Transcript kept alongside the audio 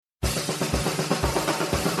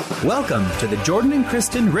Welcome to the Jordan and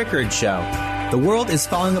Kristen Rickards Show. The world is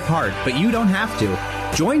falling apart, but you don't have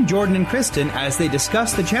to. Join Jordan and Kristen as they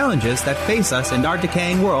discuss the challenges that face us in our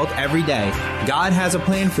decaying world every day. God has a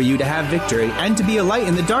plan for you to have victory and to be a light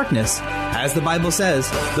in the darkness. As the Bible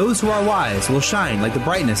says, those who are wise will shine like the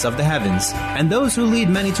brightness of the heavens, and those who lead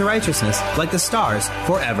many to righteousness like the stars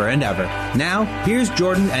forever and ever. Now, here's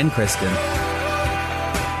Jordan and Kristen.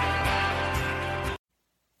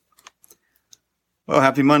 Well,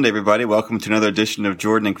 happy Monday, everybody. Welcome to another edition of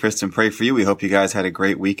Jordan and Kristen Pray For You. We hope you guys had a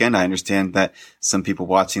great weekend. I understand that some people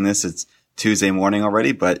watching this, it's Tuesday morning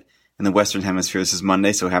already, but in the Western Hemisphere, this is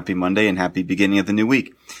Monday, so happy Monday and happy beginning of the new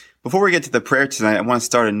week. Before we get to the prayer tonight, I want to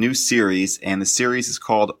start a new series, and the series is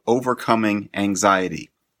called Overcoming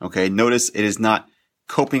Anxiety. Okay, notice it is not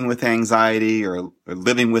coping with anxiety or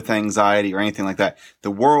living with anxiety or anything like that.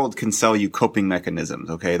 The world can sell you coping mechanisms,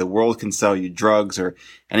 okay? The world can sell you drugs or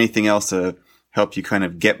anything else to help you kind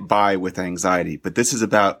of get by with anxiety. But this is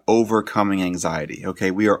about overcoming anxiety, okay?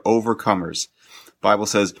 We are overcomers. The Bible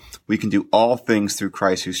says we can do all things through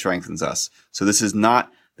Christ who strengthens us. So this is not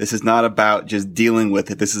about just dealing with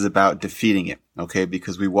it. This is about defeating it, okay?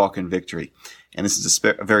 Because we walk in victory. And this is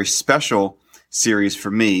a very special series for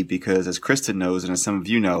me because, as Kristen knows, and as some of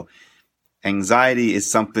you know, anxiety is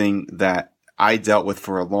something that I dealt with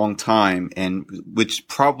for a long time and which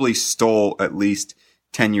probably stole at least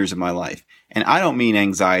 10 years of my life. And I don't mean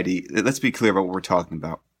anxiety. Let's be clear about what we're talking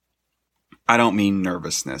about. I don't mean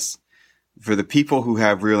nervousness. For the people who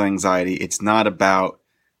have real anxiety, it's not about,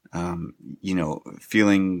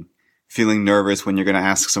 feeling nervous when you're going to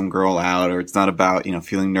ask some girl out, or it's not about,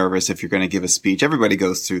 feeling nervous if you're going to give a speech. Everybody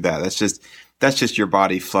goes through that. That's just your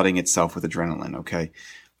body flooding itself with adrenaline. Okay.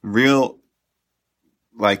 Real,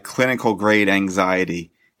 clinical grade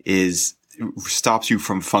anxiety stops you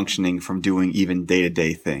from functioning, from doing even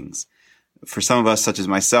day-to-day things. For some of us, such as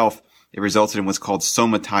myself, it resulted in what's called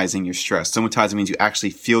somatizing your stress. Somatizing means you actually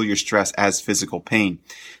feel your stress as physical pain.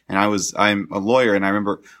 And I'm a lawyer, and I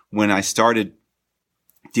remember when I started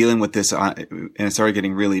dealing with this and it started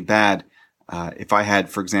getting really bad, if I had,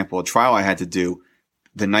 for example, a trial I had to do,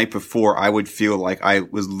 the night before, I would feel like I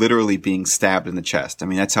was literally being stabbed in the chest. I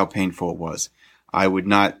mean, that's how painful it was. I would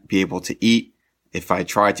not be able to eat. If I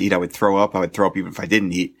tried to eat, I would throw up. I would throw up even if I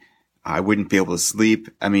didn't eat. I wouldn't be able to sleep.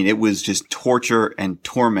 I mean, it was just torture and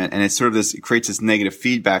torment. And it creates this negative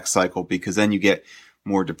feedback cycle because then you get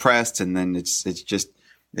more depressed, and then it's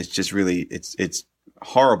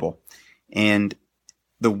horrible. And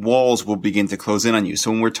the walls will begin to close in on you. So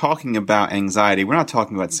when we're talking about anxiety, we're not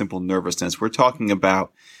talking about simple nervousness. We're talking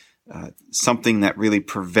about something that really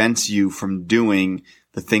prevents you from doing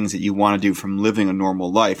the things that you want to do, from living a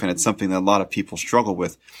normal life. And it's something that a lot of people struggle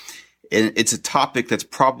with. And it's a topic that's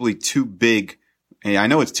probably too big. And I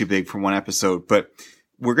know it's too big for one episode, but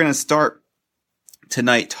we're going to start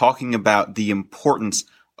tonight talking about the importance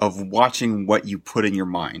of watching what you put in your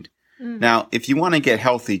mind. Now, if you want to get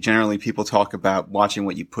healthy, generally people talk about watching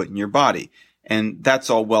what you put in your body. And that's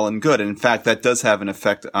all well and good. And in fact, that does have an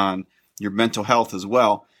effect on your mental health as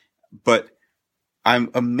well. But I'm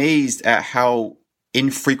amazed at how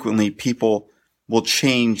infrequently people will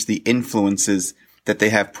change the influences that they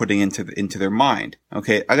have putting into their mind.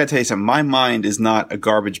 Okay. I got to tell you something. My mind is not a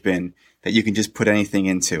garbage bin that you can just put anything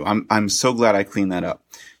into. I'm so glad I cleaned that up.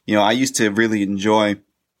 I used to really enjoy,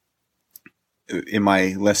 in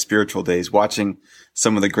my less spiritual days, watching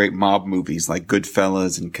some of the great mob movies like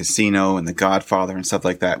Goodfellas and Casino and The Godfather and stuff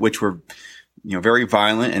like that, which were, very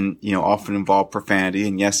violent and, often involved profanity.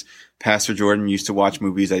 And yes, Pastor Jordan used to watch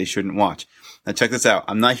movies that he shouldn't watch. Now check this out.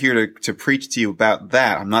 I'm not here to preach to you about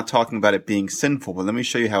that. I'm not talking about it being sinful, but let me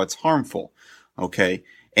show you how it's harmful. Okay.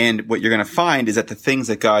 And what you're going to find is that the things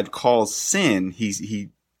that God calls sin,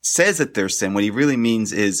 he says that they're sin. What he really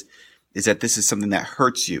means is that this is something that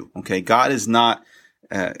hurts you. Okay. God is not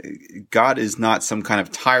some kind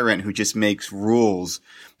of tyrant who just makes rules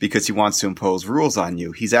because he wants to impose rules on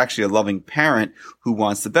you. He's actually a loving parent who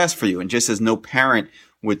wants the best for you. And just as no parent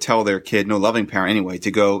would tell their kid, no loving parent anyway,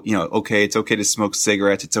 to go, okay, it's okay to smoke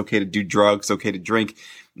cigarettes. It's okay to do drugs. It's okay to drink.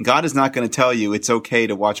 God is not going to tell you it's okay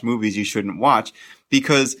to watch movies you shouldn't watch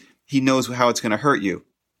because he knows how it's going to hurt you.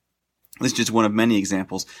 This is just one of many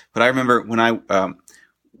examples. But I remember when I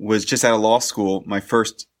was just out of law school, my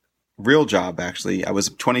first real job, actually, I was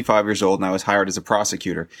 25 years old and I was hired as a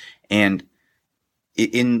prosecutor. And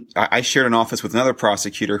I shared an office with another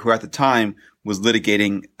prosecutor who at the time was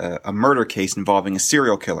litigating a murder case involving a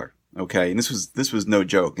serial killer. Okay. And this was no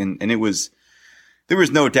joke. And there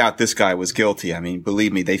was no doubt this guy was guilty. I mean,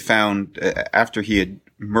 believe me, they found, after he had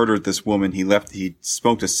murdered this woman. He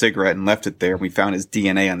smoked a cigarette and left it there. We found his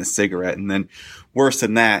DNA on the cigarette. And then worse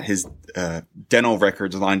than that, his dental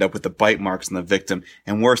records lined up with the bite marks on the victim.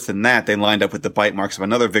 And worse than that, they lined up with the bite marks of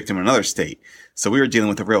another victim in another state. So we were dealing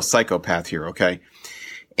with a real psychopath here, okay?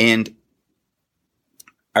 And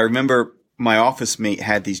I remember my office mate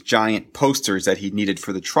had these giant posters that he needed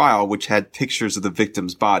for the trial, which had pictures of the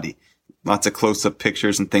victim's body. Lots of close-up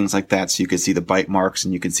pictures and things like that, so you could see the bite marks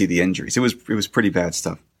and you could see the injuries. It was pretty bad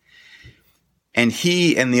stuff. And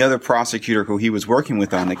he and the other prosecutor who he was working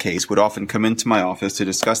with on the case would often come into my office to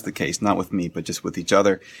discuss the case, not with me, but just with each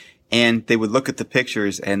other. And they would look at the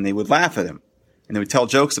pictures and they would laugh at him. And they would tell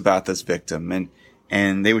jokes about this victim.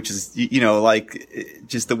 And they would just, like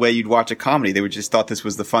just the way you'd watch a comedy. They would just thought this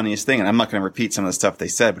was the funniest thing. And I'm not going to repeat some of the stuff they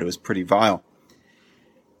said, but it was pretty vile.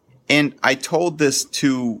 And I told this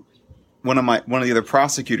to one of the other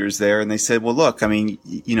prosecutors there, and they said, well, look, I mean,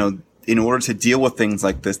 in order to deal with things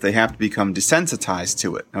like this, they have to become desensitized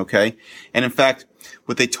to it. Okay. And in fact,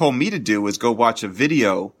 what they told me to do was go watch a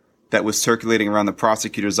video that was circulating around the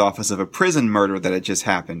prosecutor's office of a prison murder that had just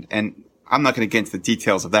happened. And I'm not going to get into the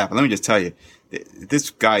details of that, but let me just tell you,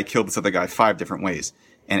 this guy killed this other guy 5 different ways,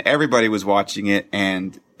 and everybody was watching it,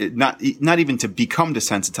 and not even to become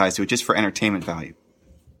desensitized to it, just for entertainment value.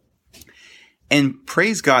 And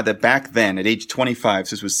praise God that back then, at age 25,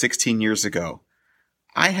 so this was 16 years ago,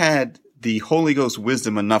 I had the Holy Ghost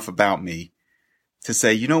wisdom enough about me to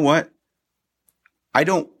say, you know what?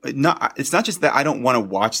 It's not just that I don't want to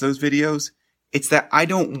watch those videos. It's that I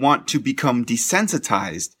don't want to become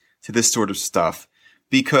desensitized to this sort of stuff,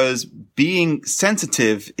 because being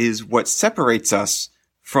sensitive is what separates us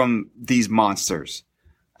from these monsters.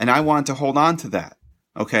 And I wanted to hold on to that.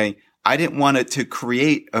 Okay. I didn't want it to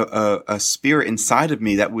create a spirit inside of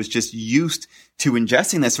me that was just used to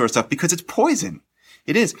ingesting that sort of stuff, because it's poison.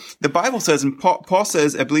 It is. The Bible says, and Paul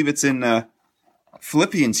says, I believe it's in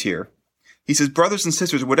Philippians here. He says, brothers and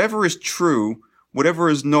sisters, whatever is true, whatever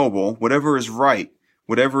is noble, whatever is right,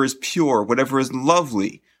 whatever is pure, whatever is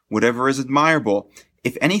lovely, whatever is admirable,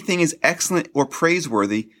 if anything is excellent or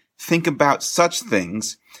praiseworthy, think about such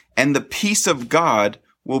things, and the peace of God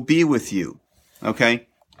will be with you. Okay?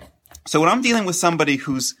 So when I'm dealing with somebody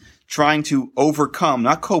who's trying to overcome,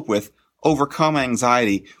 not cope with, overcome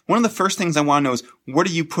anxiety, one of the first things I want to know is, what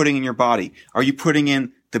are you putting in your body? Are you putting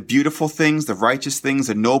in the beautiful things, the righteous things,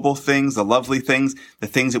 the noble things, the lovely things, the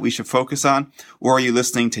things that we should focus on? Or are you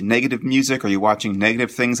listening to negative music? Are you watching negative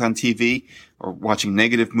things on TV, or watching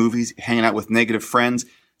negative movies, hanging out with negative friends,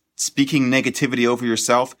 speaking negativity over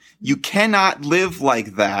yourself? You cannot live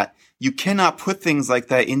like that. You cannot put things like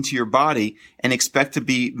that into your body and expect to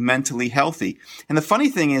be mentally healthy. And the funny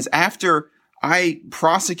thing is, after I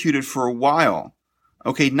prosecuted for a while,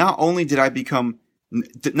 okay, not only did I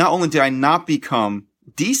not become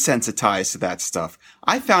desensitized to that stuff,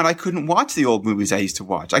 I found I couldn't watch the old movies I used to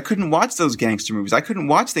watch. I couldn't watch those gangster movies. I couldn't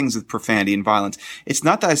watch things with profanity and violence. It's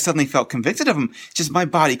not that I suddenly felt convicted of them. It's just my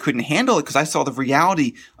body couldn't handle it, because I saw the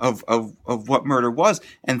reality of what murder was.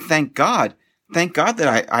 And thank God that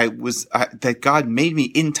that God made me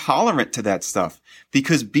intolerant to that stuff,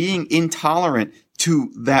 because being intolerant to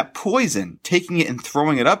that poison, taking it and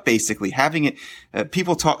throwing it up, basically having it,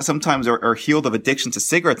 people sometimes are healed of addiction to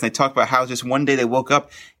cigarettes, and they talk about how just one day they woke up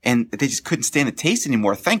and they just couldn't stand the taste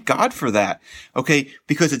anymore. Thank God for that. Okay.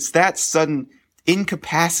 Because it's that sudden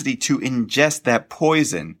incapacity to ingest that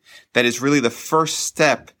poison that is really the first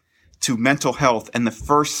step to mental health and the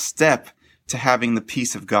first step to having the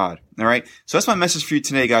peace of God. All right. So that's my message for you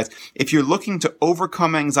today, guys. If you're looking to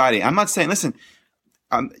overcome anxiety, I'm not saying, listen,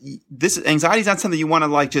 this anxiety is not something you want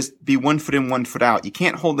to just be 1 foot in, 1 foot out. You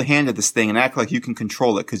can't hold the hand of this thing and act like you can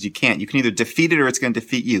control it, because you can't. You can either defeat it or it's going to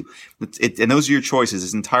defeat you. And those are your choices.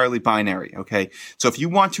 It's entirely binary. Okay. So if you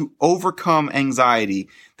want to overcome anxiety,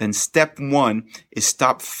 then step 1 is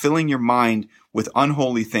stop filling your mind with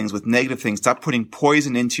unholy things, with negative things. Stop putting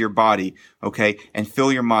poison into your body. Okay. And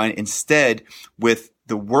fill your mind instead with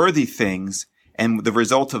the worthy things. And the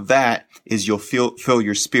result of that is you'll fill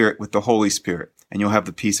your spirit with the Holy Spirit, and you'll have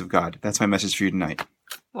the peace of God. That's my message for you tonight.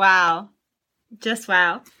 Wow. Just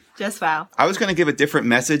wow. Just wow. I was going to give a different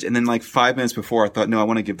message, and then 5 minutes before, I thought, no, I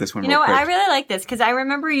want to give this one real quick. I really like this, because I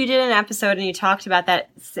remember you did an episode and you talked about that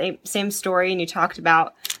same story, and you talked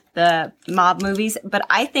about the mob movies, but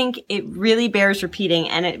I think it really bears repeating,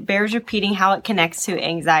 and it bears repeating how it connects to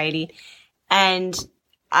anxiety. And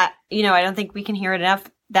I don't think we can hear it enough,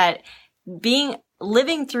 that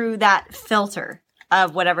living through that filter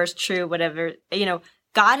of whatever's true, whatever,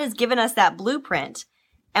 God has given us that blueprint.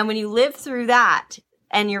 And when you live through that,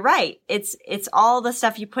 and you're right, it's all the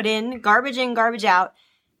stuff you put in, garbage out.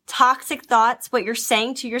 toxic thoughts, what you're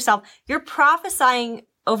saying to yourself. You're prophesying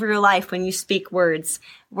over your life when you speak words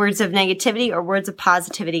of negativity or words of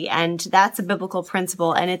positivity. And that's a biblical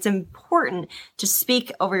principle. And it's important to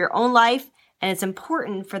speak over your own life. And it's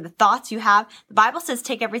important for the thoughts you have. The Bible says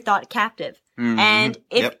take every thought captive. Mm-hmm. And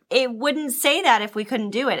if it wouldn't say that if we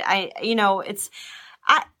couldn't do it.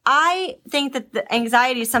 I think that the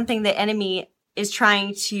anxiety is something the enemy is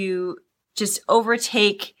trying to just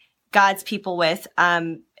overtake God's people with,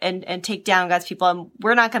 and take down God's people. And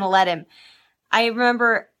we're not going to let him. I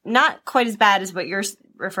remember not quite as bad as what you're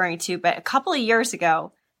referring to, but a couple of years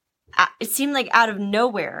ago, it seemed like out of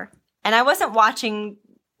nowhere, and I wasn't watching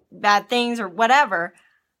bad things or whatever.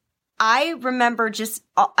 I remember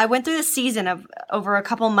I went through the season of over a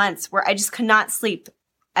couple months where I just could not sleep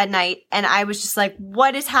at night. And I was just like,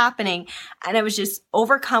 what is happening? And I was just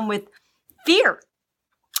overcome with fear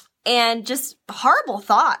and just horrible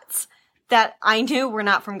thoughts that I knew were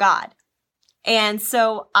not from God. And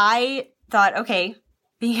so I thought, okay,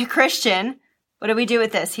 being a Christian, what do we do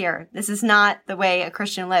with this here? This is not the way a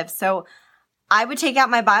Christian lives. So I would take out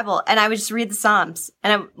my Bible and I would just read the Psalms,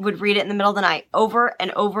 and I would read it in the middle of the night over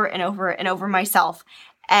and over and over and over myself.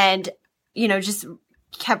 And, just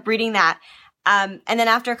kept reading that. And then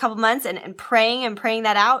after a couple months and praying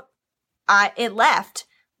that out, it left.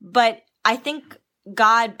 But I think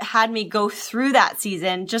God had me go through that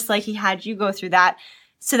season, just like he had you go through that,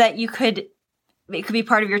 so that it could be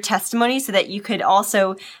part of your testimony, so that you could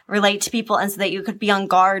also relate to people, and so that you could be on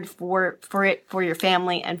guard for your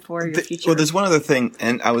family and for your future. Well, there's one other thing,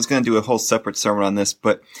 and I was going to do a whole separate sermon on this,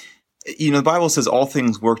 but the Bible says all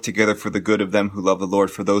things work together for the good of them who love the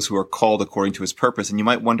Lord, for those who are called according to his purpose. And you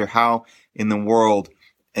might wonder how in the world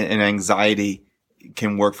an anxiety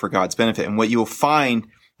can work for God's benefit. And what you'll find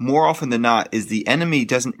more often than not is the enemy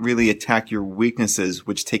doesn't really attack your weaknesses,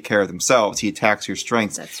 which take care of themselves. He attacks your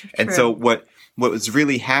strengths. That's true. And so what was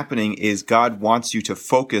really happening is God wants you to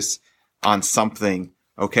focus on something,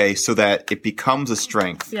 okay, so that it becomes a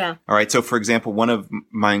strength. Yeah. All right. So, for example, one of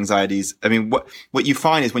my anxieties, what you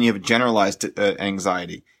find is when you have a generalized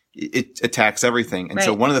anxiety, it attacks everything. And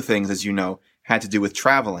so one of the things, as you know, had to do with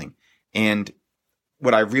traveling. And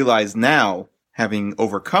what I realize now, having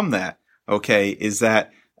overcome that, okay, is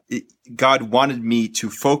that God wanted me to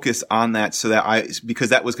focus on that so that because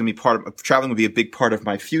that was going to be traveling would be a big part of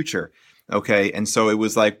my future. Okay. And so it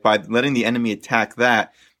was like by letting the enemy attack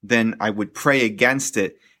that, then I would pray against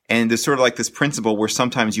it. And there's sort of like this principle where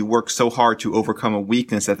sometimes you work so hard to overcome a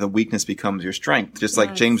weakness that the weakness becomes your strength. Just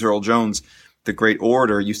like James Earl Jones, the great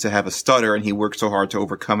orator, used to have a stutter and he worked so hard to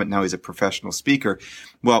overcome it. Now he's a professional speaker.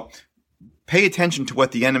 Well, pay attention to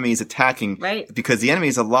what the enemy is attacking, because the enemy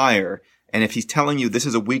is a liar. And if he's telling you this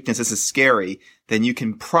is a weakness, this is scary, then you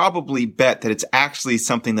can probably bet that it's actually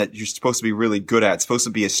something that you're supposed to be really good at. It's supposed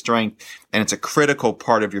to be a strength, and it's a critical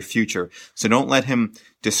part of your future. So don't let him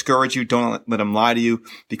discourage you. Don't let him lie to you.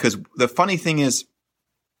 Because the funny thing is,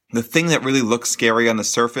 the thing that really looks scary on the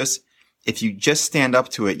surface, if you just stand up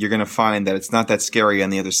to it, you're going to find that it's not that scary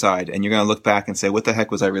on the other side. And you're going to look back and say, what the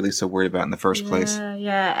heck was I really so worried about in the first place?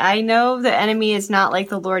 Yeah. I know the enemy is not like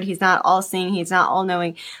the Lord. He's not all seeing. He's not all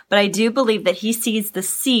knowing. But I do believe that he sees the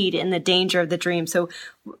seed in the danger of the dream. So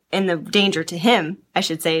in the danger to him, I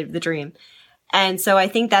should say, the dream. And so I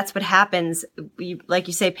think that's what happens. Like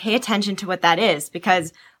you say, pay attention to what that is,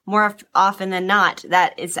 because more often than not,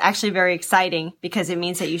 that is actually very exciting, because it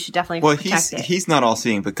means that you should definitely protect it. He's not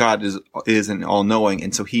all-seeing, but God is an all-knowing,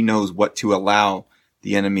 and so he knows what to allow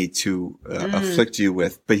the enemy to afflict you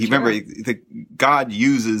with. But remember, God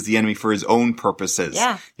uses the enemy for his own purposes.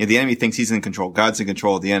 Yeah. The enemy thinks he's in control. God's in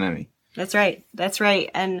control of the enemy. That's right. That's right.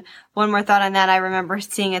 And one more thought on that. I remember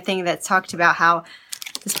seeing a thing that talked about how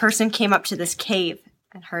this person came up to this cave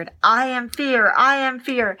and heard, I am fear,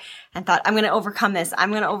 and thought, I'm going to overcome this. I'm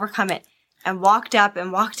going to overcome it. And walked up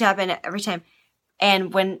and every time.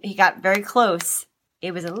 And when he got very close,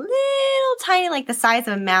 it was a little tiny, like the size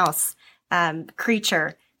of a mouse,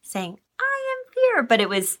 creature saying, I am fear. But it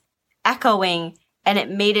was echoing, and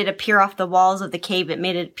it made it appear off the walls of the cave. It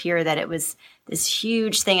made it appear that it was this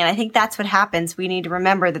huge thing. And I think that's what happens. We need to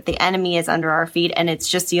remember that the enemy is under our feet, and it's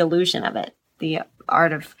just the illusion of it, the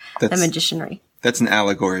art of the magicianry. That's an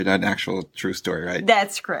allegory, not an actual true story, right?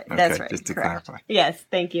 That's correct. Okay, that's right. Just to correct. clarify. Yes,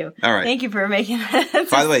 thank you. All right. Thank you for making that.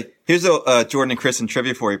 By the way, here's a Jordan and Kristen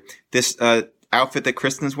trivia for you. This outfit that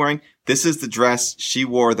Kristen is wearing, this is the dress she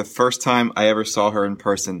wore the first time I ever saw her in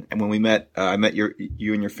person. And when we met, I met you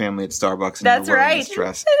and your family at Starbucks, and that's you were wearing right. this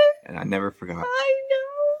dress. And I never forgot. I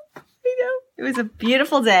know. It was a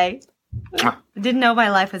beautiful day. I didn't know my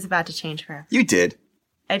life was about to change forever. You did.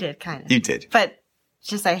 I did, kind of. You did. But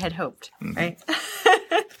just I had hoped, right?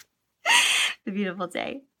 the beautiful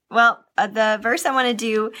day. Well, the verse I want to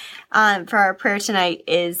do for our prayer tonight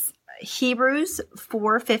is Hebrews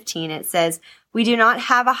 4:15. It says, "We do not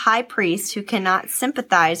have a high priest who cannot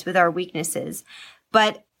sympathize with our weaknesses,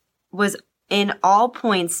 but was in all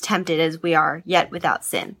points tempted as we are, yet without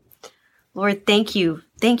sin." Lord, thank you.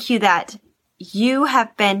 Thank you that you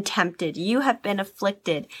have been tempted. You have been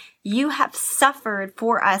afflicted. You have suffered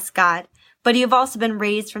for us, God. But you've also been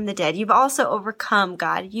raised from the dead. You've also overcome,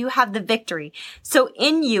 God. You have the victory. So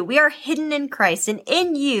in you, we are hidden in Christ. And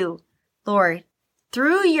in you, Lord,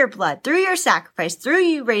 through your blood, through your sacrifice, through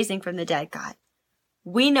you raising from the dead, God,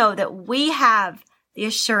 we know that we have the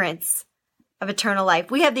assurance of eternal life.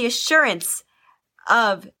 We have the assurance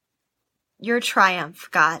of your triumph,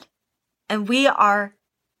 God. And we are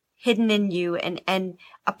hidden in you and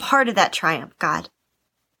a part of that triumph, God.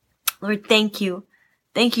 Lord, thank you.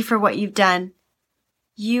 Thank you for what you've done.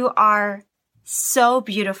 You are so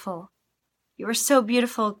beautiful. You are so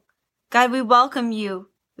beautiful. God, we welcome you.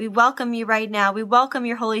 We welcome you right now. We welcome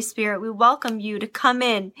your Holy Spirit. We welcome you to come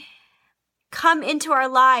into our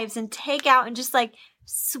lives and take out and just like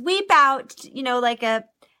sweep out,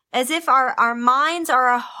 as if our minds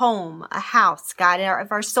are a home, a house, God, and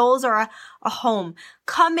if our souls are a home.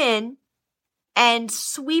 Come in and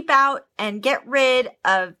sweep out and get rid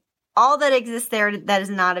of all that exists there that is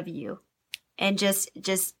not of you, and just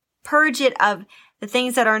purge it of the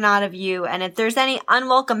things that are not of you. And if there's any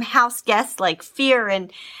unwelcome house guests like fear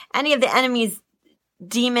and any of the enemy's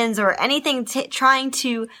demons or anything trying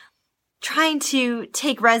to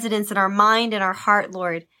take residence in our mind and our heart,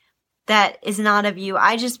 Lord, that is not of you,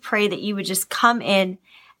 I just pray that you would just come in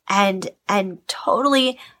and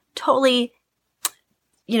totally, take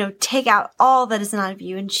out all that is not of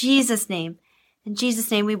you in Jesus' name. In Jesus'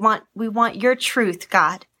 name, we want your truth,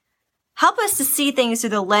 God. Help us to see things through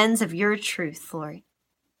the lens of your truth, Lord.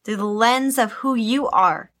 Through the lens of who you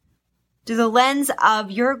are. Through the lens of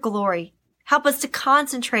your glory. Help us to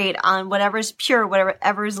concentrate on whatever is pure,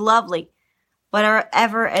 whatever is lovely,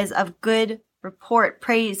 whatever is of good report,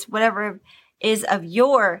 praise, whatever is of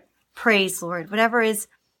your praise, Lord. Whatever is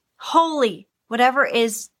holy, whatever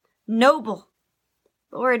is noble.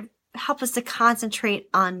 Lord, help us to concentrate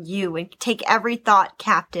on you and take every thought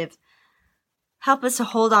captive. Help us to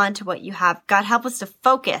hold on to what you have. God, help us to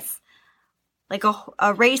focus like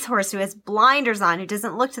a racehorse who has blinders on, who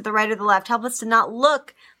doesn't look to the right or the left. Help us to not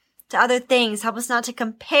look to other things. Help us not to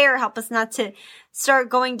compare. Help us not to start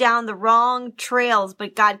going down the wrong trails.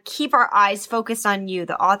 But God, keep our eyes focused on you,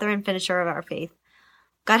 the author and finisher of our faith.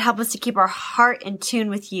 God, help us to keep our heart in tune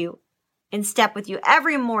with you, in step with you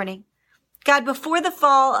every morning. God, before the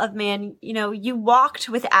fall of man, you walked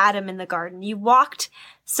with Adam in the garden. You walked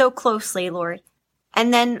so closely, Lord.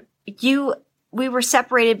 And then we were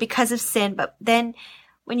separated because of sin. But then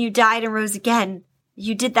when you died and rose again,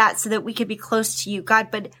 you did that so that we could be close to you, God.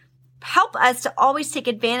 But help us to always take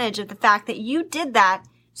advantage of the fact that you did that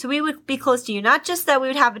so we would be close to you. Not just that we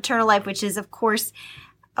would have eternal life, which is, of course,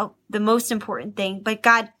 the most important thing. But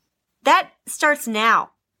God, that starts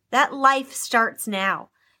now. That life starts now.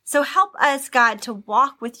 So help us, God, to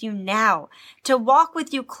walk with you now, to walk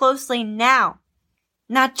with you closely now,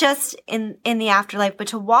 not just in the afterlife, but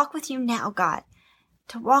to walk with you now, God,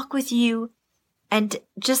 to walk with you and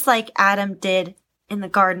just like Adam did in the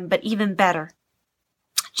garden, but even better,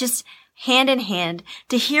 just hand in hand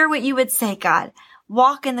to hear what you would say, God.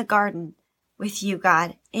 Walk in the garden with you,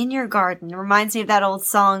 God, in your garden. It reminds me of that old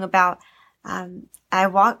song about, I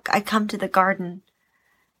come to the garden.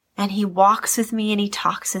 And he walks with me and he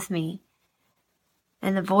talks with me.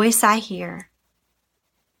 And the voice I hear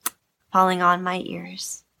falling on my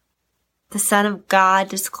ears, the Son of God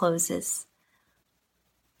discloses.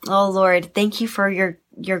 Oh Lord, thank you for your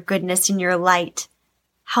goodness and your light.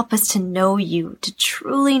 Help us to know you, to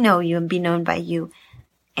truly know you and be known by you,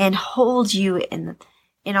 and hold you in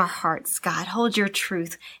our hearts, God. Hold your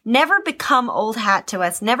truth. Never become old hat to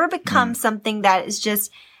us. Never become something that is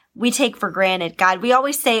just we take for granted, God. We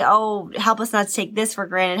always say, oh, help us not to take this for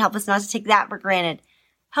granted. Help us not to take that for granted.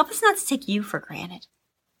 Help us not to take you for granted.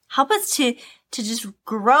 Help us to just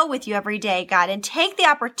grow with you every day, God, and take the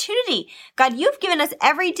opportunity. God, you've given us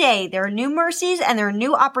every day. There are new mercies and there are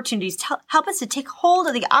new opportunities. Help us to take hold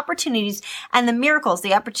of the opportunities and the miracles,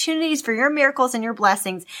 the opportunities for your miracles and your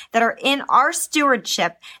blessings that are in our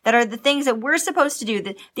stewardship, that are the things that we're supposed to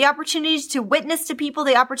do, the opportunities to witness to people,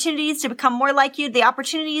 the opportunities to become more like you, the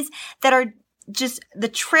opportunities that are just the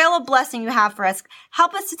trail of blessing you have for us.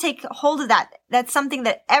 Help us to take hold of that. That's something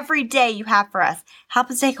that every day you have for us.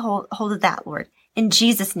 Help us take hold of that, Lord. In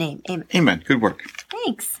Jesus' name, amen. Amen. Good work.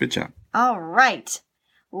 Thanks. Good job. All right.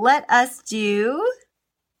 Let us do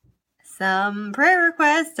some prayer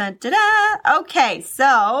requests. Dun, da, da. Okay,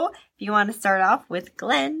 so if you want to start off with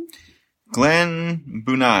Glenn. Glenn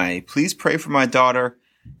Bunai, please pray for my daughter,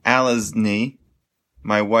 Alizni,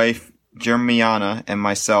 my wife, Jeremiana, and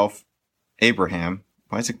myself, Abraham.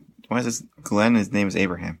 Why is this Glenn? His name is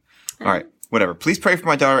Abraham. All right, whatever. Please pray for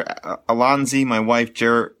my daughter, Alonzi, my wife,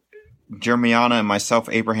 Jeremiana, and myself,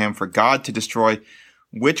 Abraham, for God to destroy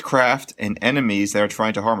witchcraft and enemies that are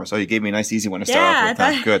trying to harm us. Oh, you gave me a nice, easy one to start off with.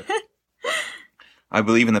 That's good. I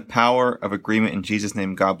believe in the power of agreement in Jesus'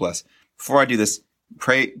 name. God bless. Before I do this,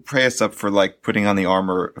 pray us up for like putting on the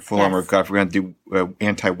full armor of God. We're going to do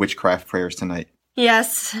anti-witchcraft prayers tonight.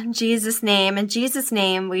 Yes, in Jesus' name. In Jesus'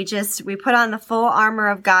 name, we put on the full armor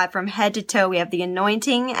of God from head to toe. We have the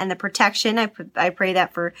anointing and the protection. I pray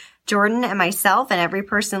that for Jordan and myself and every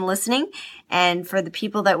person listening. And for the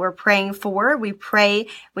people that we're praying for, we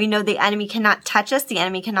know the enemy cannot touch us. The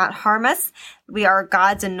enemy cannot harm us. We are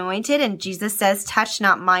God's anointed, and Jesus says, touch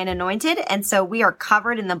not mine anointed. And so we are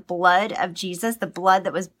covered in the blood of Jesus, the blood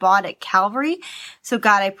that was bought at Calvary. So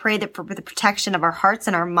God, I pray that for the protection of our hearts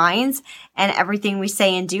and our minds and everything we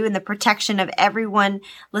say and do, and the protection of everyone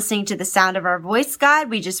listening to the sound of our voice, God,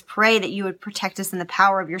 we just pray that you would protect us in the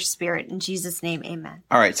power of your Spirit. In Jesus' name, amen.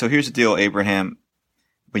 All right, so here's the deal, Abraham.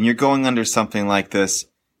 When you're going under something like this,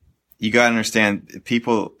 you got to understand,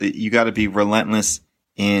 you got to be relentless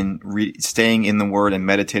in staying in the Word and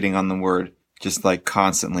meditating on the Word, just like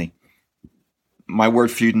constantly. My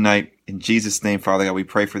word for you tonight, in Jesus' name, Father God, we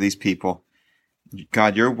pray for these people.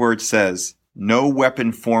 God, your word says, no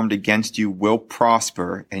weapon formed against you will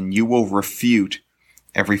prosper, and you will refute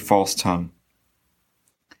every false tongue.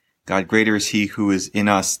 God, greater is he who is in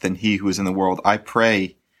us than he who is in the world. I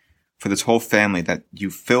pray for this whole family that you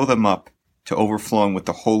fill them up to overflowing with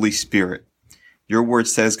the Holy Spirit. Your word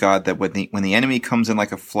says, God, that when the enemy comes in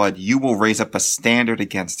like a flood, you will raise up a standard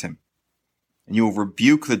against him. And you will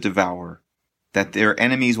rebuke the devourer, that their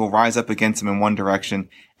enemies will rise up against them in one direction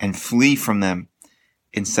and flee from them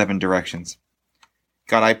in 7 directions.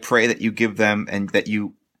 God, I pray that you give them and that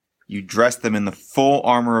you dress them in the full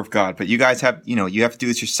armor of God. But you guys have, you have to do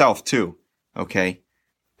this yourself too. Okay?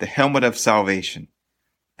 The helmet of salvation,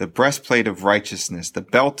 the breastplate of righteousness, the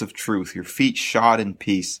belt of truth, your feet shod in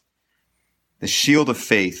peace, the shield of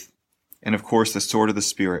faith, and of course the sword of the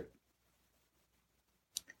Spirit.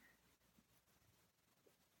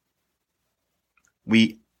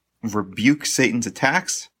 We rebuke Satan's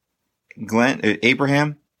attacks.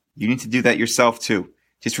 Abraham, you need to do that yourself too.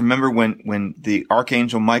 Just remember when the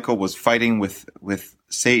archangel Michael was fighting with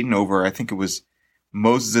Satan over, I think it was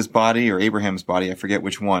Moses' body or Abraham's body, I forget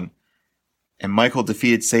which one. And Michael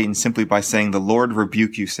defeated Satan simply by saying, "The Lord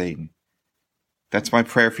rebuke you, Satan." That's my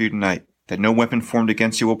prayer for you tonight, that no weapon formed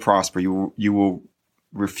against you will prosper. You will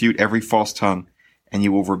refute every false tongue, and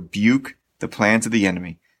you will rebuke the plans of the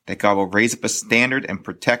enemy, that God will raise up a standard and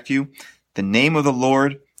protect you. The name of the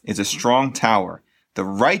Lord is a strong tower. The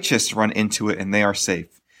righteous run into it and they are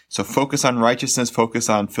safe. So focus on righteousness, focus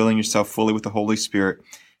on filling yourself fully with the Holy Spirit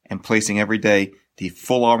and placing every day the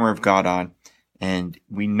full armor of God on. And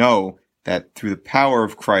we know that through the power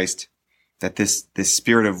of Christ, that this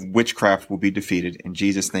spirit of witchcraft will be defeated. In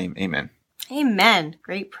Jesus' name, amen. Amen.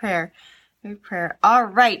 Great prayer. Great prayer. All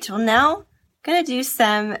right. Well, now I'm going to do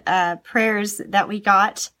some prayers that we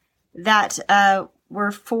got that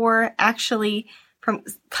were for actually from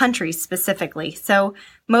countries specifically. So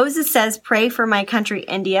Moses says, pray for my country,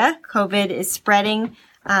 India. COVID is spreading.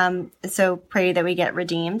 So pray that we get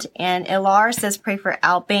redeemed. And Ilar says, pray for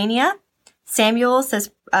Albania. Samuel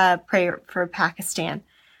says, pray for Pakistan.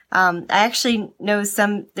 I actually know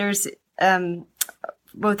there's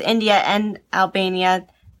both India and Albania.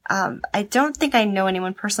 I don't think I know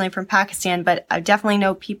anyone personally from Pakistan, but I definitely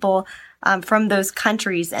know people from those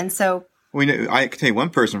countries. And so I can tell you one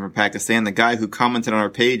person from Pakistan, the guy who commented on our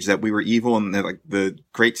page that we were evil and that, like, the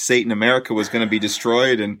great Satan America was going to be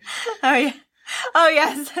destroyed. And oh yeah, oh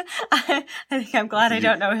yes, I think I'm glad I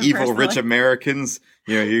don't know him. Evil personally. Rich Americans,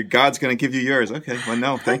 God's going to give you yours. Okay, well,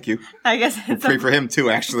 no, thank you. I guess we'll pray for him too.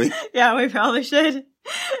 Actually, yeah, we probably should.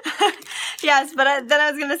 Yes, but then I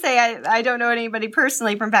was going to say I don't know anybody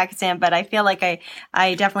personally from Pakistan, but I feel like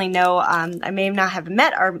I definitely know. I may not have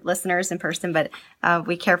met our listeners in person, but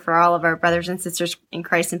we care for all of our brothers and sisters in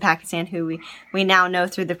Christ in Pakistan who we now know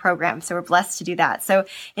through the program. So we're blessed to do that. So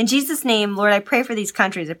in Jesus' name, Lord, I pray for these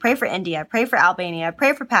countries. I pray for India. I pray for Albania. I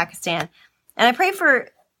pray for Pakistan, and I pray for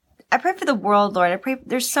the world, Lord. I pray.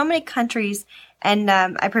 There's so many countries, and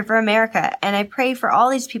I pray for America, and I pray for all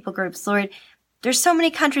these people groups, Lord. There's so many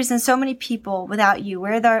countries and so many people without you.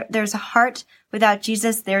 Where there's a heart without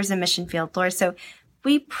Jesus, there's a mission field, Lord. So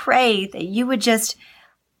we pray that you would just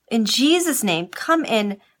in Jesus' name, come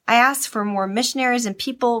in. I ask for more missionaries and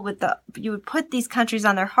people you would put these countries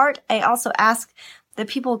on their heart. I also ask that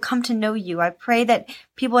people would come to know you. I pray that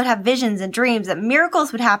people would have visions and dreams, that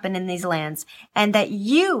miracles would happen in these lands, and that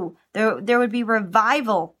there would be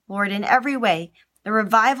revival, Lord, in every way. The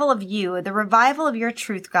revival of you, the revival of your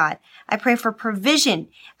truth, God. I pray for provision.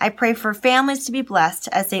 I pray for families to be blessed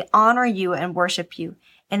as they honor you and worship you.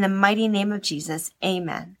 In the mighty name of Jesus,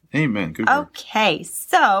 amen. Amen. Good word. Okay,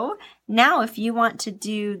 so now if you want to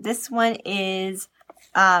do, this one is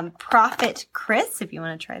Prophet Chris, if you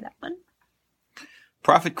want to try that one.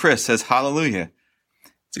 Prophet Chris says, hallelujah.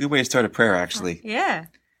 It's a good way to start a prayer, actually. Yeah.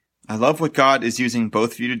 I love what God is using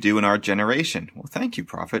both of you to do in our generation. Well, thank you,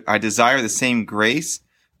 Prophet. I desire the same grace,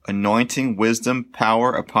 anointing, wisdom,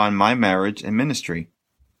 power upon my marriage and ministry.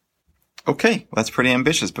 Okay, well, that's pretty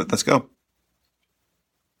ambitious, but let's go.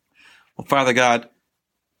 Well, Father God,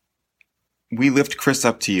 we lift Chris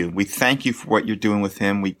up to you. We thank you for what you're doing with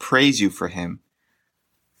him. We praise you for him.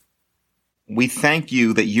 We thank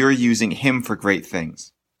you that you're using him for great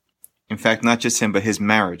things. In fact, not just him, but his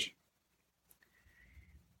marriage.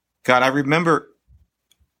 God, I remember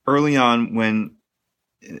early on when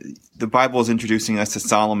the Bible was introducing us to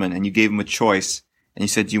Solomon and you gave him a choice and you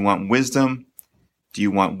said, do you want wisdom? Do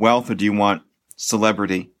you want wealth? Or do you want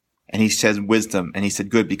celebrity? And he says wisdom. And he said,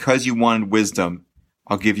 good, because you wanted wisdom,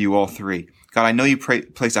 I'll give you all three. God, I know you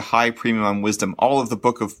place a high premium on wisdom. All of the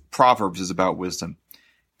book of Proverbs is about wisdom.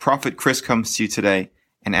 Prophet Chris comes to you today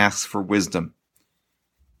and asks for wisdom.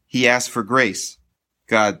 He asks for grace.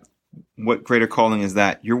 God, what greater calling is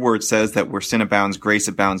that? Your word says that where sin abounds, grace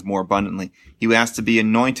abounds more abundantly. He asks to be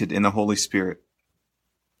anointed in the Holy Spirit.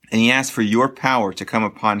 And he asks for your power to come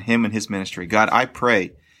upon him and his ministry. God, I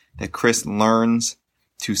pray that Chris learns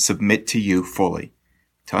to submit to you fully,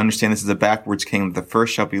 to understand this is a backwards kingdom. The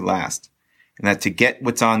first shall be last. And that to get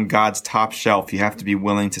what's on God's top shelf, you have to be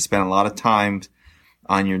willing to spend a lot of time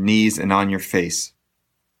on your knees and on your face.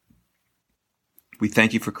 We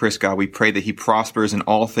thank you for Chris, God. We pray that he prospers in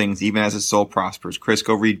all things, even as his soul prospers. Chris,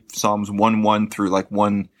 go read Psalms 1:1 through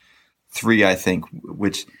 1:3, I think,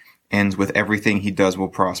 which ends with everything he does will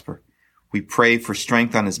prosper. We pray for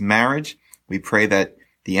strength on his marriage. We pray that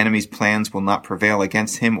the enemy's plans will not prevail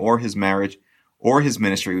against him or his marriage or his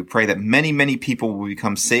ministry. We pray that many, many people will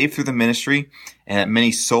become saved through the ministry and that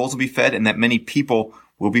many souls will be fed and that many people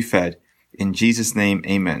will be fed. In Jesus' name,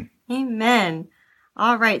 amen. Amen.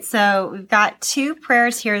 All right, so we've got two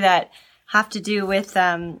prayers here that have to do with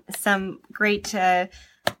some great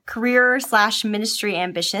career/ministry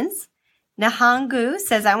ambitions. Nahangu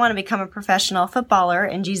says, I want to become a professional footballer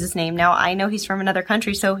in Jesus' name. Now, I know he's from another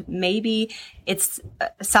country, so maybe it's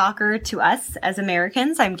soccer to us as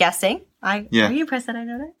Americans, I'm guessing. Are you impressed that I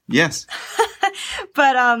know that? Yes.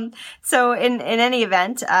 But so in any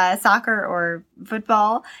event, soccer or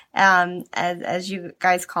football, as you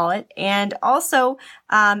guys call it, and also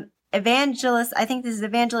evangelist, I think this is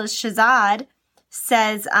Evangelist Shazad,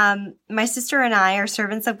 says, my sister and I are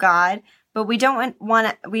servants of God, but we don't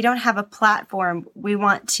have a platform. We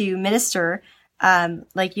want to minister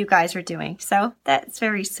like you guys are doing. So that's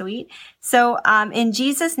very sweet. So in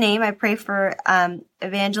Jesus' name, I pray for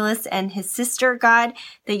Evangelist and his sister, God,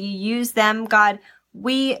 that you use them, God.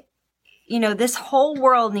 This whole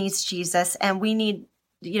world needs Jesus, and we need,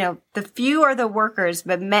 the few are the workers,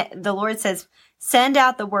 but the Lord says, send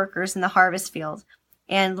out the workers in the harvest field.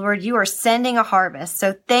 And Lord, you are sending a harvest.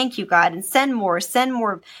 So thank you, God, and send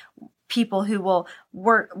more people who will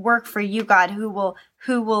work for you, God, who will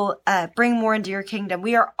bring more into your kingdom.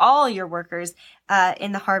 We are all your workers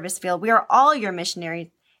in the harvest field. We are all your missionaries.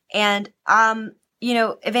 And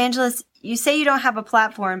Evangelist, you say you don't have a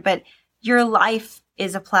platform, but your life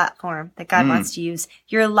is a platform that God wants to use.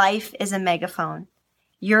 Your life is a megaphone.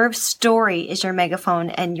 Your story is your megaphone,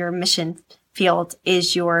 and your mission field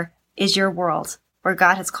is your world, where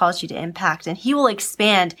God has called you to impact, and he will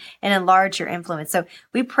expand and enlarge your influence. So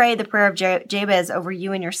we pray the prayer of Jabez over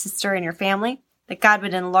you and your sister and your family, that God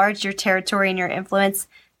would enlarge your territory and your influence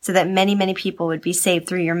so that many, many people would be saved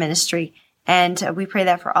through your ministry. And we pray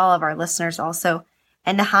that for all of our listeners also.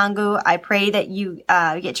 And Nahangu, I pray that you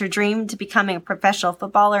get your dream to becoming a professional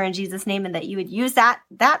footballer in Jesus' name, and that you would use that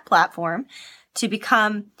platform to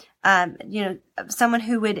become, someone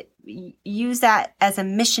who would use that as a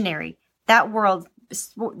missionary. That world,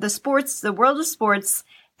 the world of sports,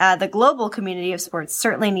 the global community of sports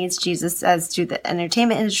certainly needs Jesus, as do the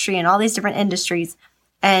entertainment industry and all these different industries.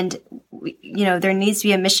 And, there needs to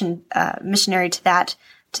be a missionary to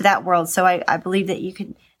that world. So I believe that you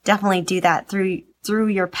could definitely do that through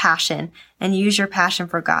your passion and use your passion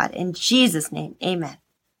for God. In Jesus' name, amen.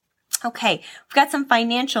 Okay, we've got some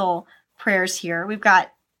financial prayers here. We've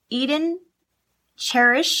got Eden,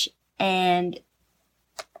 Cherish, and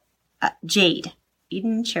Jade.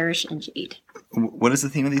 Eden, Cherish, and Jade. What is the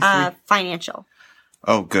theme of these three? Financial.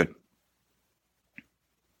 Oh, good.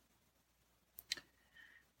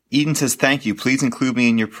 Eden says, thank you. Please include me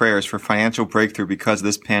in your prayers for financial breakthrough because of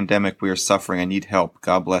this pandemic we are suffering. I need help.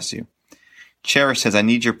 God bless you. Cherish says, I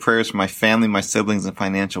need your prayers for my family, my siblings, and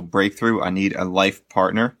financial breakthrough. I need a life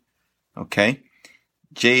partner. Okay.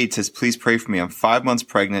 Jade says, please pray for me. I'm 5 months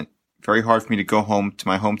pregnant. Very hard for me to go home to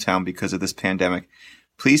my hometown because of this pandemic.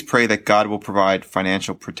 Please pray that God will provide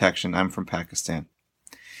financial protection. I'm from Pakistan.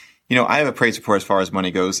 You know, I have a praise report as far as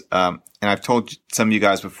money goes. And I've told some of you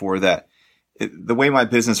guys before that the way my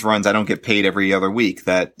business runs, I don't get paid every other week.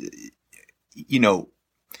 That, you know,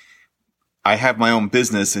 I have my own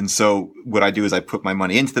business. And so what I do is I put my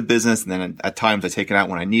money into the business and then at times I take it out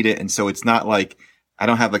when I need it. And so it's not like I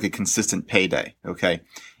don't have like a consistent payday. Okay.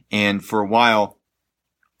 And for a while,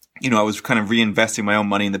 you know, I was kind of reinvesting my own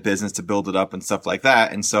money in the business to build it up and stuff like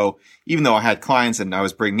that. And so even though I had clients and I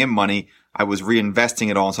was bringing in money, I was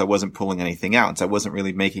reinvesting it all. So I wasn't pulling anything out. So I wasn't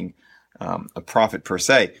really making a profit per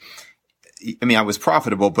se. I mean, I was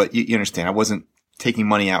profitable, but you understand, I wasn't taking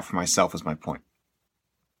money out for myself is my point.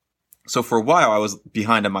 So for a while I was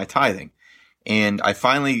behind on my tithing, and I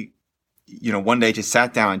finally, you know, one day just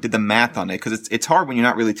sat down and did the math on it, because it's hard when you're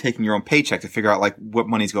not really taking your own paycheck to figure out like what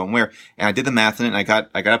money's going where. And I did the math on it, and I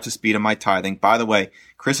got up to speed on my tithing. By the way,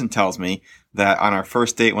 Kristen tells me that on our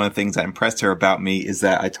first date, one of the things that impressed her about me is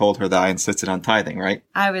that I told her that I insisted on tithing, right?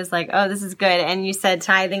 I was like, oh, this is good. And you said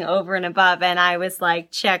tithing over and above, and I was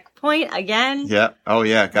like, checkpoint again. Yeah. Oh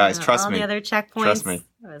yeah, guys, trust me. All the other checkpoints. Trust me.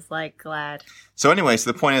 I was like, glad. So anyway,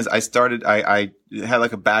 so the point is I had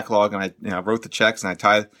like a backlog, and I wrote the checks and I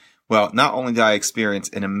tithed. Well, not only did I experience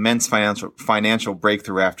an immense financial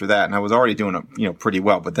breakthrough after that, and I was already doing, pretty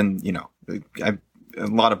well, but then, a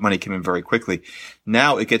lot of money came in very quickly.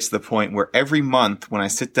 Now it gets to the point where every month when I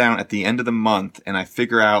sit down at the end of the month and I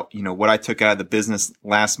figure out, what I took out of the business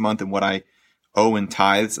last month and what I owe in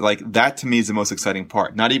tithes, like that to me is the most exciting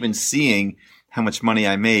part. Not even seeing how much money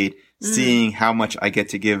I made, seeing how much I get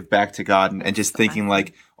to give back to God, and just thinking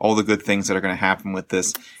like all the good things that are going to happen with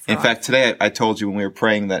this. In fact, today I told you when we were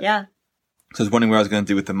praying that, so I was wondering what I was going to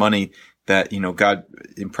do with the money that, God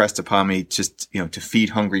impressed upon me just, to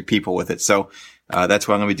feed hungry people with it. So, that's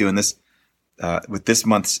what I'm going to be doing this, with this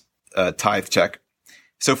month's, tithe check.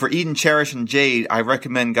 So for Eden, Cherish, and Jade, I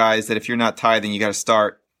recommend, guys, that if you're not tithing, you got to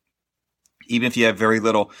start, even if you have very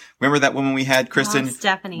little. Remember that woman we had, Kristen?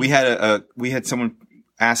 Stephanie. We had someone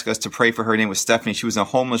ask us to pray for her. Her name was Stephanie. She was in a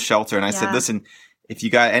homeless shelter. And I said, listen, if you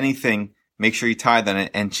got anything, make sure you tithe on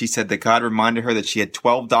it. And she said that God reminded her that she had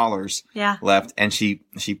 $12 left. And she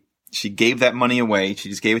gave that money away. She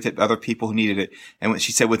just gave it to other people who needed it. And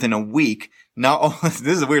she said within a week, this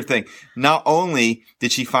is a weird thing. Not only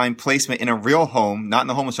did she find placement in a real home, not in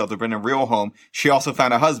the homeless shelter, but in a real home, she also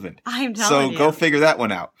found a husband. I'm telling you. So go figure that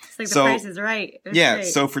one out. It's like the price is right. Great.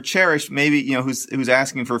 So for Cherish, maybe, who's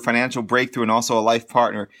asking for financial breakthrough and also a life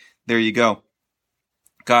partner, there you go.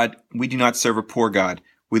 God, we do not serve a poor God.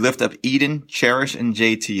 We lift up Eden, Cherish, and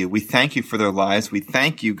Jade to you. We thank you for their lives. We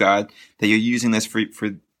thank you, God, that you're using this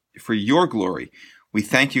for your glory. We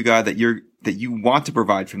thank you, God, that you want to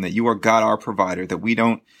provide for them, that you are God, our provider, that we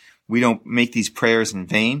don't make these prayers in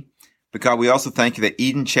vain. But God, we also thank you that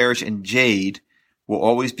Eden, Cherish, and Jade will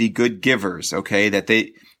always be good givers, okay? That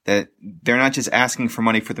they're not just asking for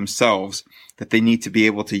money for themselves, that they need to be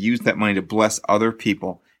able to use that money to bless other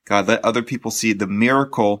people. God, let other people see the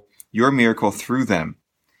miracle, your miracle through them.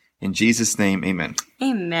 In Jesus' name, amen.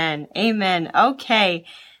 Amen. Amen. Okay.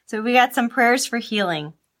 So we got some prayers for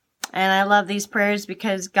healing. And I love these prayers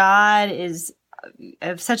because God is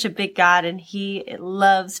such a big God, and he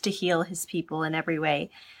loves to heal his people in every way.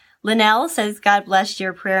 Linnell says, God bless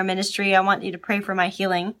your prayer ministry. I want you to pray for my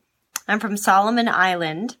healing. I'm from Solomon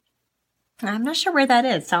Island. I'm not sure where that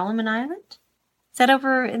is. Solomon Island? Is that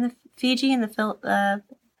over in the Fiji, in the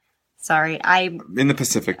in the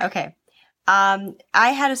Pacific. Okay. I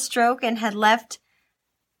had a stroke and had left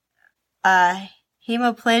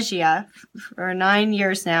hemiplegia for 9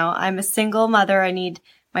 years now. I'm a single mother. I need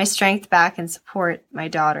my strength back and support my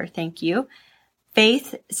daughter. Thank you.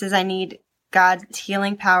 Faith says I need God's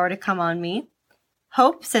healing power to come on me.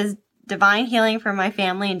 Hope says divine healing for my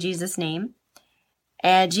family in Jesus' name.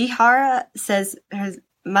 And Jihara says her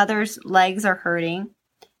mother's legs are hurting.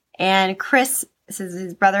 And Chris says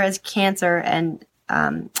his brother has cancer, and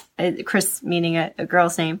Chris meaning a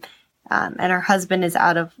girl's name, and her husband is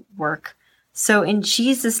out of work. So in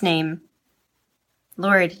Jesus' name,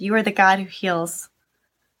 Lord, you are the God who heals.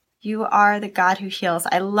 You are the God who heals.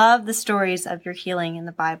 I love the stories of your healing in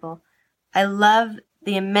the Bible. I love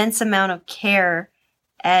the immense amount of care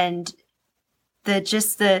and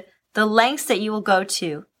the lengths that you will go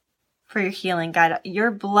to for your healing, God.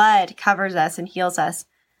 Your blood covers us and heals us.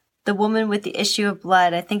 The woman with the issue of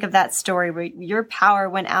blood, I think of that story where your power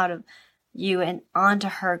went out of you and onto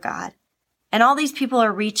her, God. And all these people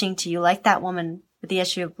are reaching to you like that woman with the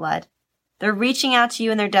issue of blood. They're reaching out to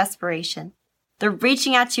you in their desperation. They're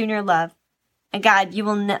reaching out to you in your love. And God, you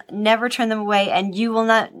will never turn them away, and you will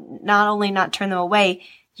not only not turn them away,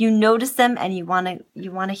 you notice them and you want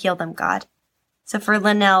to heal them, God. So for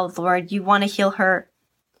Linnell, Lord, you want to heal her.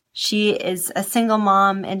 She is a single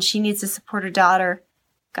mom and she needs to support her daughter.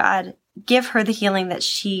 God, give her the healing that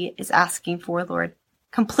she is asking for, Lord.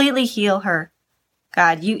 Completely heal her.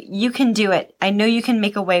 God, you can do it. I know you can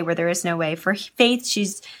make a way where there is no way. For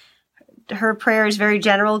Faith, her prayer is very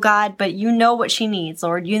general, God, but you know what she needs,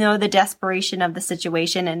 Lord. You know the desperation of the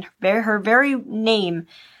situation, and her very name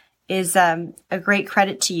is a great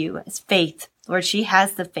credit to you. It's Faith. Lord, she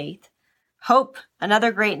has the faith. Hope,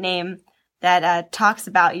 another great name that talks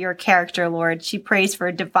about your character, Lord. She prays for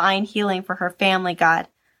divine healing for her family, God.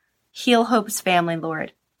 Heal Hope's family,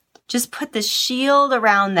 Lord. Just put the shield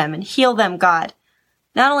around them and heal them, God.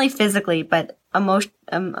 Not only physically, but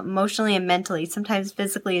emotionally and mentally. Sometimes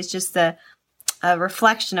physically is just a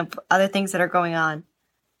reflection of other things that are going on.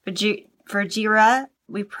 For Jira,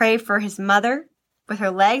 we pray for his mother with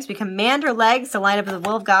her legs. We command her legs to line up with the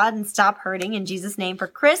will of God and stop hurting in Jesus' name. For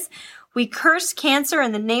Chris, we curse cancer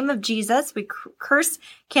in the name of Jesus. We curse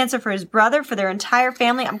cancer for his brother, for their entire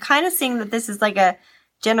family. I'm kind of seeing that this is like a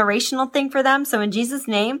generational thing for them. So in Jesus'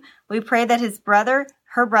 name, we pray that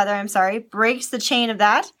her brother, breaks the chain of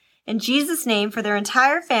that. In Jesus' name, for their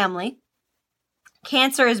entire family,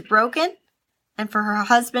 cancer is broken. And for her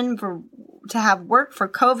husband to have work for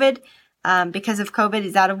COVID, because of COVID,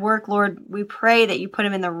 he's out of work. Lord, we pray that you put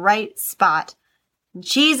him in the right spot. In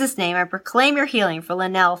Jesus' name, I proclaim your healing for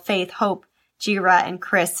Linnell, Faith, Hope, Jira, and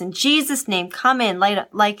Chris. In Jesus' name, come in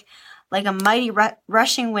like a mighty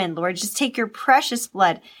rushing wind, Lord. Just take your precious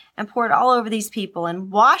blood and pour it all over these people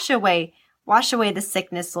and wash away the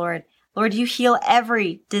sickness, Lord. Lord, you heal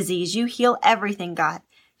every disease. You heal everything, God.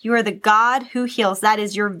 You are the God who heals. That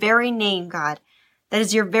is your very name, God. That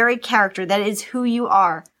is your very character. That is who you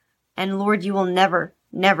are. And Lord, you will never,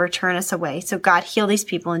 never turn us away. So God, heal these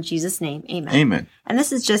people in Jesus' name. Amen. Amen. And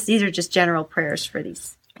these are just general prayers for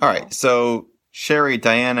these people. All right. So Sherry,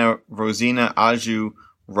 Diana, Rosina, Aju,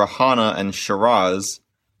 Rahana, and Shiraz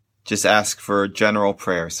just ask for general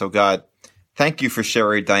prayer. So God, thank you for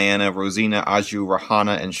Sherry, Diana, Rosina, Aju,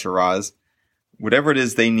 Rahana, and Shiraz. Whatever it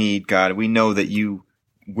is they need, God, we know that you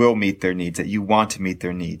will meet their needs, that you want to meet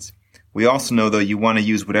their needs. We also know, though, you want to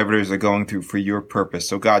use whatever it is they're going through for your purpose.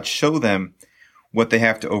 So God, show them what they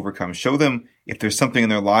have to overcome. Show them if there's something in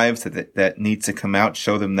their lives that needs to come out,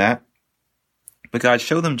 show them that. But God,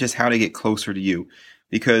 show them just how to get closer to you.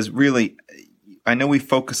 Because really, I know we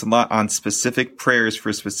focus a lot on specific prayers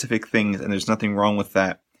for specific things, and there's nothing wrong with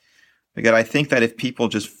that. But God, I think that if people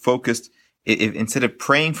just focused, if instead of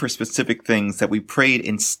praying for specific things, that we prayed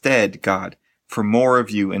instead, God, for more of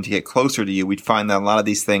you and to get closer to you, we'd find that a lot of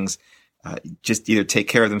these things just either take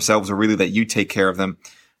care of themselves or really that you take care of them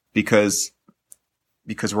because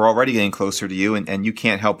we're already getting closer to you and you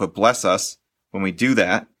can't help but bless us when we do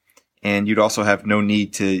that. And you'd also have no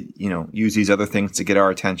need to, use these other things to get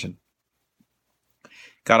our attention.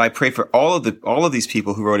 God, I pray for all of these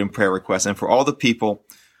people who wrote in prayer requests and for all the people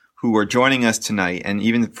who are joining us tonight and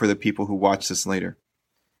even for the people who watch this later.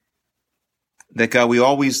 That God, we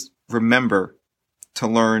always remember to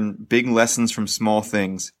learn big lessons from small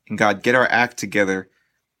things. And God, get our act together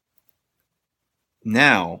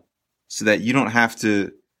now so that we don't have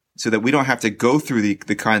to go through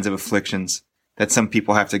the kinds of afflictions that some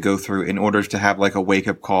people have to go through in order to have like a wake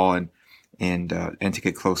up call and to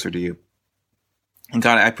get closer to you. And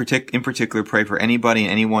God, I in particular pray for anybody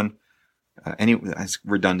and anyone, that's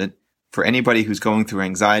redundant, for anybody who's going through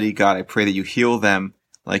anxiety. God, I pray that you heal them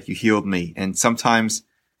like you healed me. And sometimes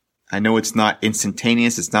I know it's not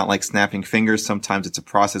instantaneous. It's not like snapping fingers. Sometimes it's a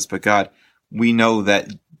process, but God, we know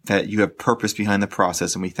that you have purpose behind the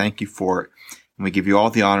process and we thank you for it. And we give you all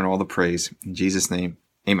the honor and all the praise. In Jesus' name,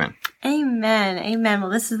 amen. Amen. Amen. Well,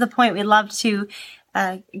 this is the point. We'd love to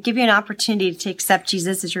give you an opportunity to accept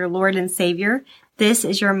Jesus as your Lord and Savior. This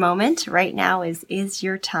is your moment. Right now is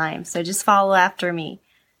your time. So just follow after me.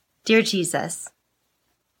 Dear Jesus,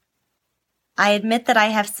 I admit that I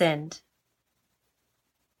have sinned.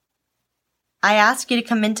 I ask you to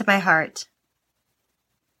come into my heart.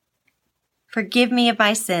 Forgive me of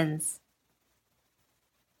my sins.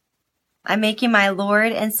 I make you my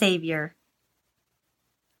Lord and Savior,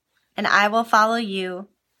 and I will follow you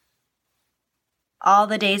all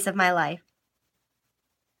the days of my life.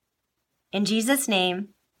 In Jesus' name,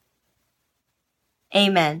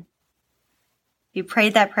 amen. If you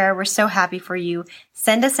prayed that prayer, we're so happy for you.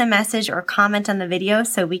 Send us a message or comment on the video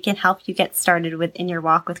so we can help you get started in your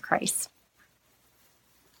walk with Christ.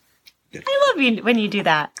 Good. I love you when you do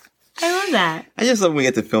that. I love that. I just love when we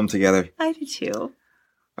get to film together. I do too.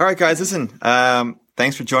 All right, guys, listen.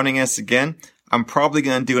 Thanks for joining us again. I'm probably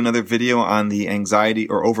going to do another video on the anxiety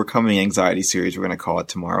or overcoming anxiety series. We're going to call it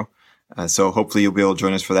tomorrow. So hopefully you'll be able to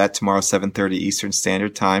join us for that tomorrow, 7:30 Eastern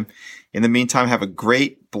Standard Time. In the meantime, have a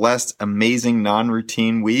great, blessed, amazing,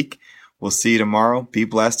 non-routine week. We'll see you tomorrow. Be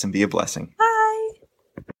blessed and be a blessing. Bye.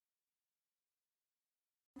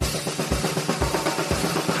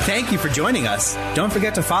 Thank you for joining us. Don't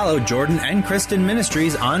forget to follow Jordan and Kristen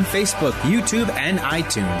Ministries on Facebook, YouTube, and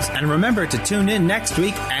iTunes. And remember to tune in next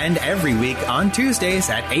week and every week on Tuesdays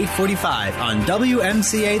at 8:45 on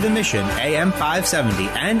WMCA The Mission, AM 570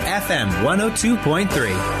 and FM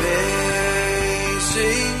 102.3.